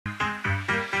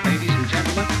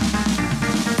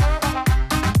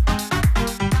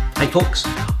Hi folks,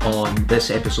 on this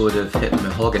episode of Hit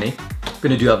Mahogany, I'm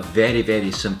going to do a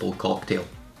very simple cocktail.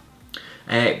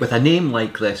 With a name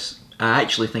like this, I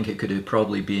actually think it could have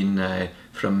probably been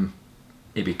from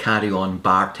maybe Carry On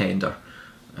Bartender.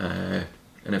 And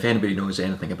if anybody knows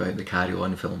anything about the Carry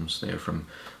On films, they're from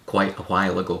quite a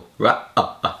while ago.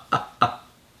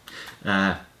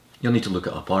 You'll need to look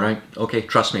it up, alright? Okay,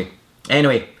 trust me.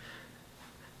 Anyway,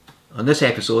 on this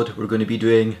episode we're going to be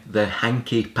doing the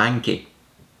Hanky Panky.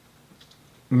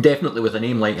 Definitely with a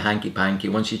name like Hanky Panky,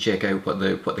 once you check out what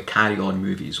the Carry On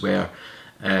movies were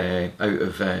out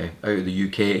of the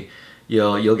UK,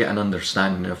 you'll get an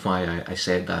understanding of why I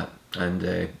said that.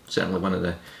 And certainly one of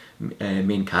the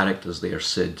main characters there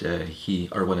said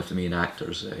one of the main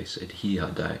actors said he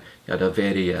had a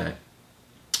very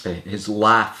his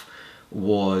laugh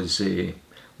was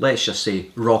let's just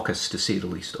say raucous, to say the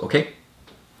least. Okay,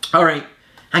 all right.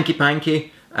 Hanky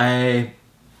Panky,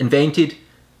 invented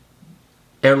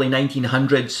early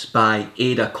 1900s by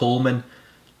Ada Colleman.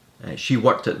 She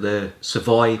worked at the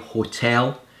Savoy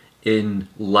Hotel in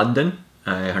London.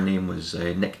 Her name was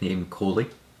nicknamed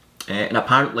Coley, and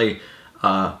apparently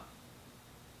a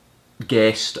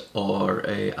guest or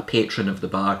a patron of the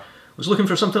bar was looking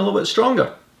for something a little bit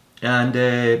stronger, and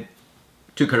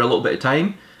took her a little bit of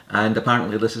time, and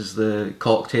apparently this is the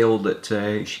cocktail that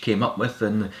she came up with.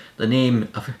 And the name,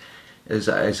 as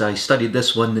I studied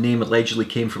this one, the name allegedly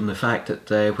came from the fact that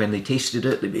when they tasted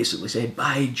it, they basically said,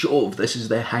 "By Jove, this is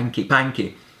the Hanky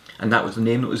Panky," and that was the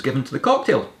name that was given to the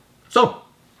cocktail. So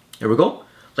here we go,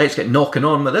 let's get knocking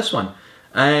on with this one.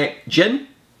 Gin,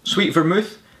 Sweet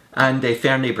Vermouth, and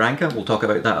Fernet Branca. We'll talk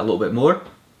about that a little bit more.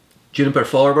 Juniper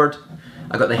forward.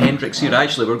 I got the Hendrix here.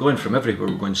 Actually, we're going from everywhere.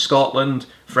 We're going Scotland,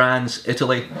 France,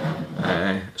 Italy.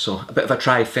 So a bit of a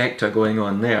trifecta going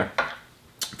on there.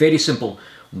 Very simple.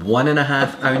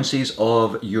 1.5 ounces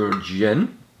of your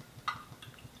gin.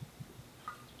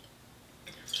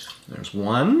 There's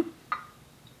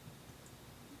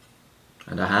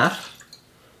 1.5.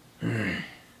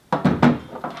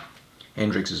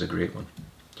 Hendrix is a great one.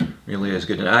 Really is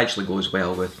good, and it actually goes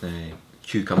well with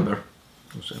cucumber.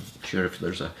 So I'm sure if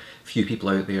there's a few people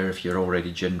out there, if you're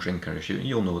already gin drinkers,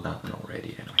 you'll know that one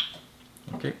already anyway.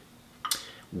 Okay,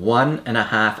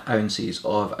 1.5 ounces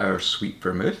of our Sweet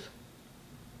Vermouth.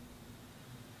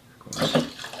 Of course,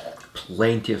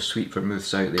 plenty of Sweet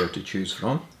Vermouths out there to choose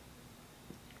from.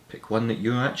 Pick one that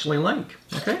you actually like,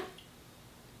 okay?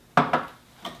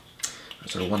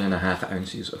 That's our 1.5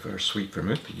 ounces of our Sweet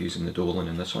Vermouth, using the Dolan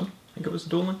in this one. I think it was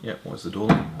the Dolan? Yeah, it was the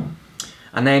Dolan.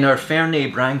 And then our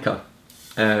Fernet Branca.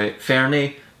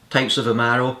 Fernet, types of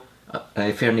Amaro,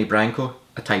 Fernet Branca,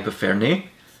 a type of Fernet.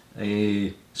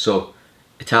 So,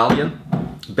 Italian,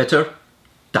 bitter,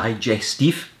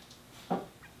 digestive.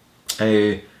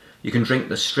 You can drink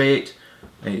this straight.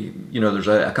 You know, there's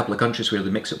a couple of countries where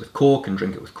they mix it with Coke and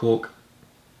drink it with Coke.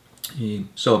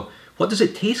 So, what does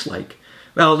it taste like?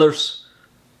 Well, there's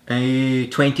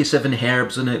 27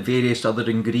 herbs in it, various other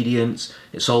ingredients.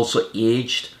 It's also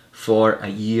aged for a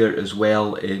year as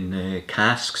well in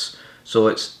casks, so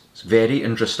it's very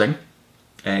interesting,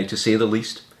 to say the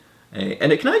least.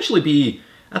 And it can actually be,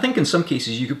 I think in some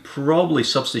cases you could probably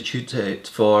substitute it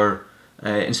for,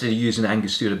 instead of using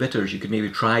Angostura bitters, you could maybe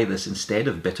try this instead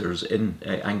of bitters in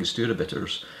Angostura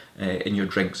bitters in your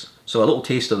drinks. So a little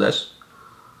taste of this.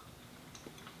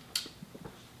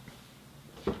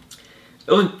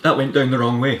 Oh, that went down the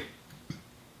wrong way.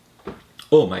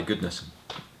 Oh my goodness.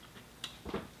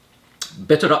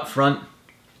 Bitter up front.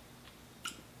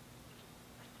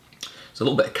 There's a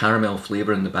little bit of caramel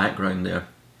flavour in the background there.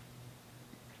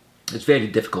 It's very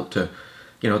difficult to,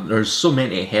 you know, there's so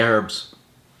many herbs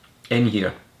in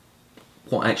here.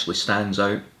 What actually stands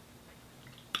out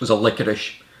is a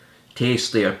licorice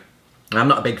taste there. And I'm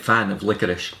not a big fan of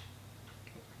licorice,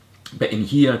 but in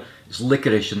here it's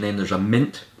licorice, and then there's a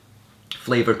mint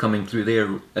flavour coming through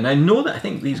there. And I know that I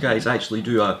think these guys actually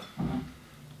do a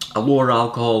lower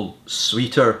alcohol,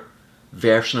 sweeter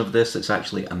version of this. It's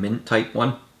actually a mint type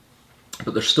one,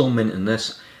 but there's still mint in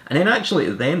this. And then actually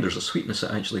at the end there's a sweetness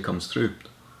that actually comes through.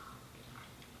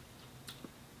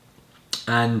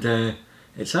 And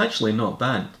it's actually not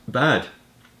bad.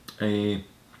 I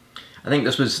think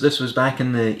this was back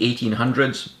in the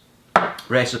 1800s.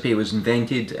 Recipe was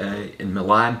invented in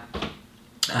Milan,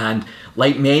 and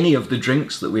like many of the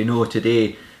drinks that we know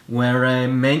today, were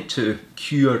meant to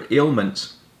cure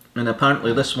ailments. And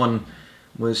apparently this one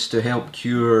was to help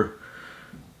cure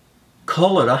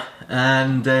cholera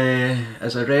and,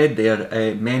 as I read there,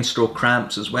 menstrual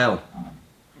cramps as well.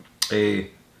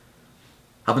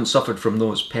 Haven't suffered from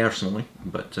those personally,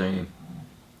 but I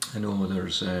know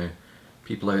there's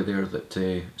people out there that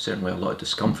certainly a lot of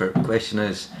discomfort. The question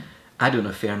is, I don't know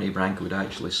if Fernet Branca would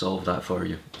actually solve that for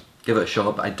you. Give it a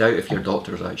shot, but I doubt if your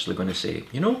doctor's actually going to say,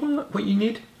 you know what you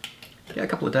need? Get a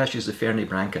couple of dashes of Fernet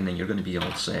Branca and then you're going to be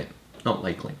all set. Not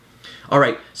likely.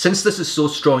 Alright, since this is so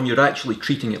strong, you're actually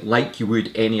treating it like you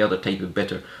would any other type of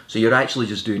bitter. So you're actually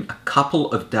just doing a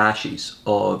couple of dashes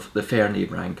of the Fernet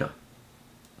Branca.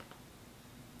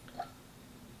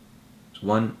 So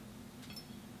 1,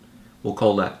 we'll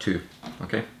call that 2,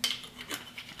 okay?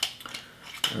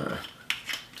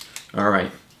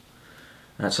 Alright,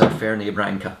 that's our Fernet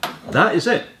Branca. That is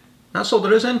it. That's all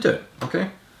there is into it, okay?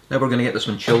 Now we're going to get this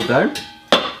one chilled down.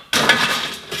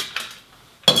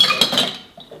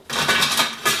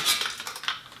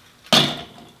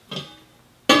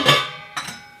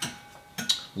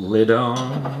 Lid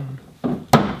on.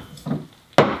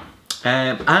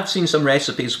 I've seen some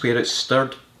recipes where it's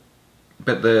stirred,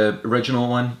 but the original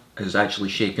one is actually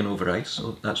shaken over ice,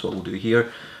 so that's what we'll do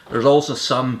here. There's also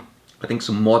some, I think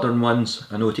some modern ones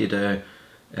I noted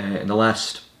in the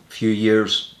last few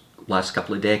years, last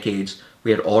couple of decades,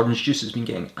 where orange juice has been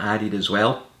getting added as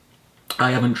well.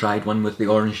 I haven't tried one with the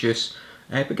orange juice,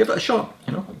 but give it a shot.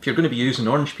 You know, if you're going to be using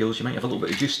orange peels, you might have a little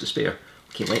bit of juice to spare.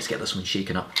 Okay, let's get this one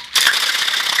shaken up.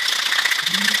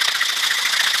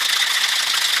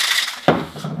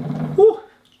 Woo,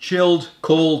 chilled,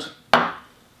 cold.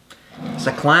 It's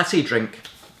a classy drink,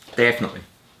 definitely.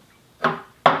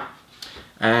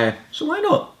 So why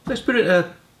not? Let's put it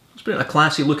in a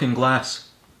classy looking glass.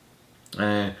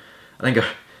 I think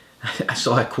I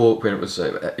saw a quote where it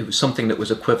was something that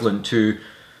was equivalent to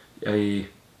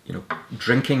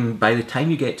drinking, by the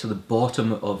time you get to the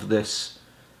bottom of this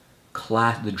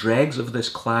the dregs of this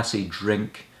classy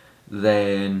drink,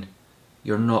 then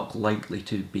you're not likely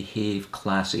to behave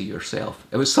classy yourself.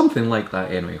 It was something like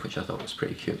that anyway, which I thought was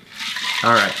pretty cute.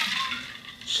 Alright,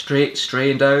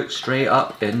 strained out, straight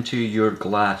up into your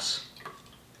glass.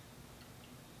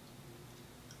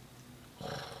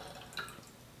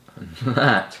 And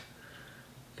that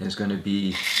is going to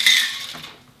be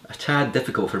a tad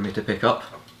difficult for me to pick up.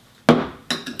 A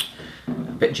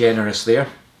bit generous there.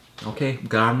 Okay,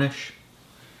 garnish.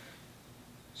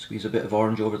 Squeeze a bit of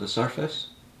orange over the surface.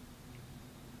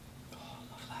 Oh,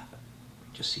 I love that.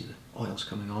 Just see the oils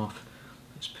coming off.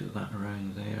 Let's put that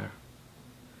around there.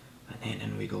 And then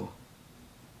in we go.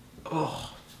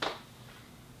 Oh!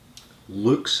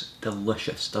 Looks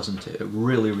delicious, doesn't it? It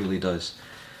really, really does.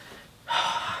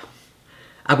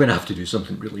 I'm going to have to do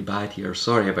something really bad here.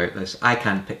 Sorry about this. I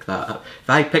can't pick that up. If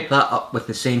I pick that up with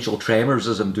essential tremors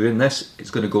as I'm doing this, it's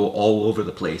going to go all over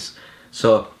the place.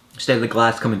 So instead of the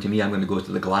glass coming to me, I'm going to go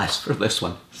to the glass for this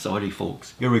one. Sorry,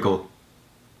 folks. Here we go.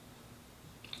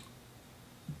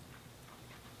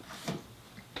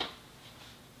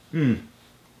 You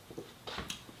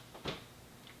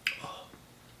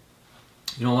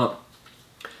know what?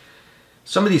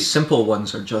 Some of these simple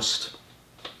ones are just...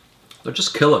 they're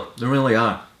just killer, they really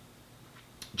are.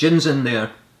 Gin's in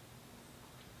there.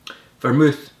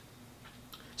 Vermouth.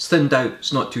 It's thinned out,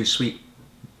 it's not too sweet.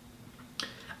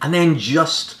 And then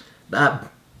just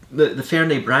that, the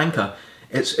Fernet Branca,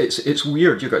 it's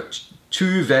weird. You've got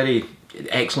two very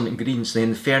excellent ingredients,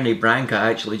 then the Fernet Branca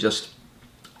actually just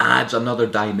adds another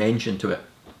dimension to it.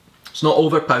 It's not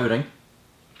overpowering.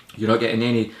 You're not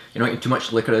getting too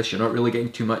much licorice, you're not really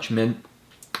getting too much mint.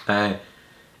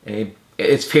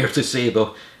 It's fair to say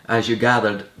though, as you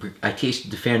gathered, I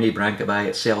tasted the Fernet Branca by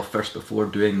itself first before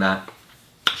doing that.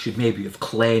 Should maybe have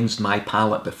cleansed my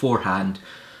palate beforehand.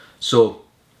 So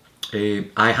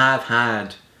I have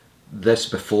had this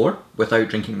before without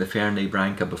drinking the Fernet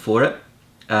Branca before it,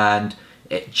 and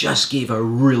it just gave a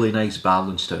really nice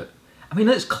balance to it. I mean,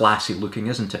 it's classy looking,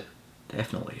 isn't it?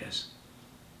 Definitely is.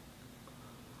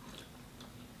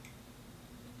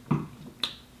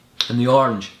 And the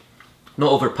orange,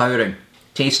 not overpowering.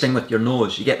 Tasting with your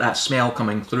nose, you get that smell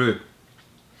coming through.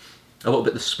 A little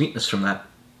bit of the sweetness from that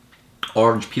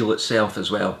orange peel itself as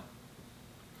well.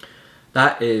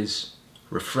 That is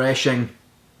refreshing.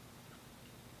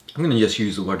 I'm going to just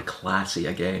use the word classy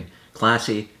again.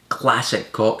 Classy,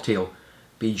 classic cocktail.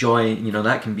 Be enjoying,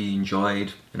 that can be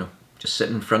enjoyed, just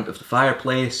sitting in front of the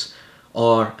fireplace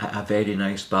or at a very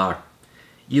nice bar.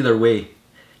 Either way,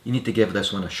 you need to give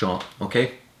this one a shot,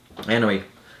 okay? Anyway,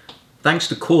 thanks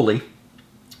to Coley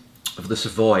of the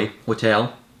Savoy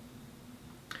Hotel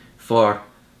for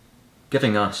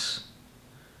giving us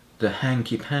the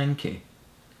Hanky Panky.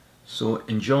 So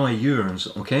enjoy yours,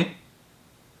 okay?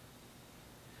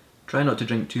 Try not to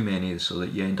drink too many so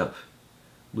that you end up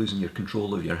losing your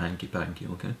control of your Hanky Panky,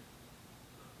 okay?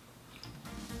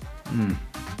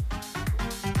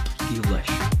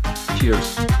 Delish.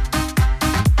 Cheers.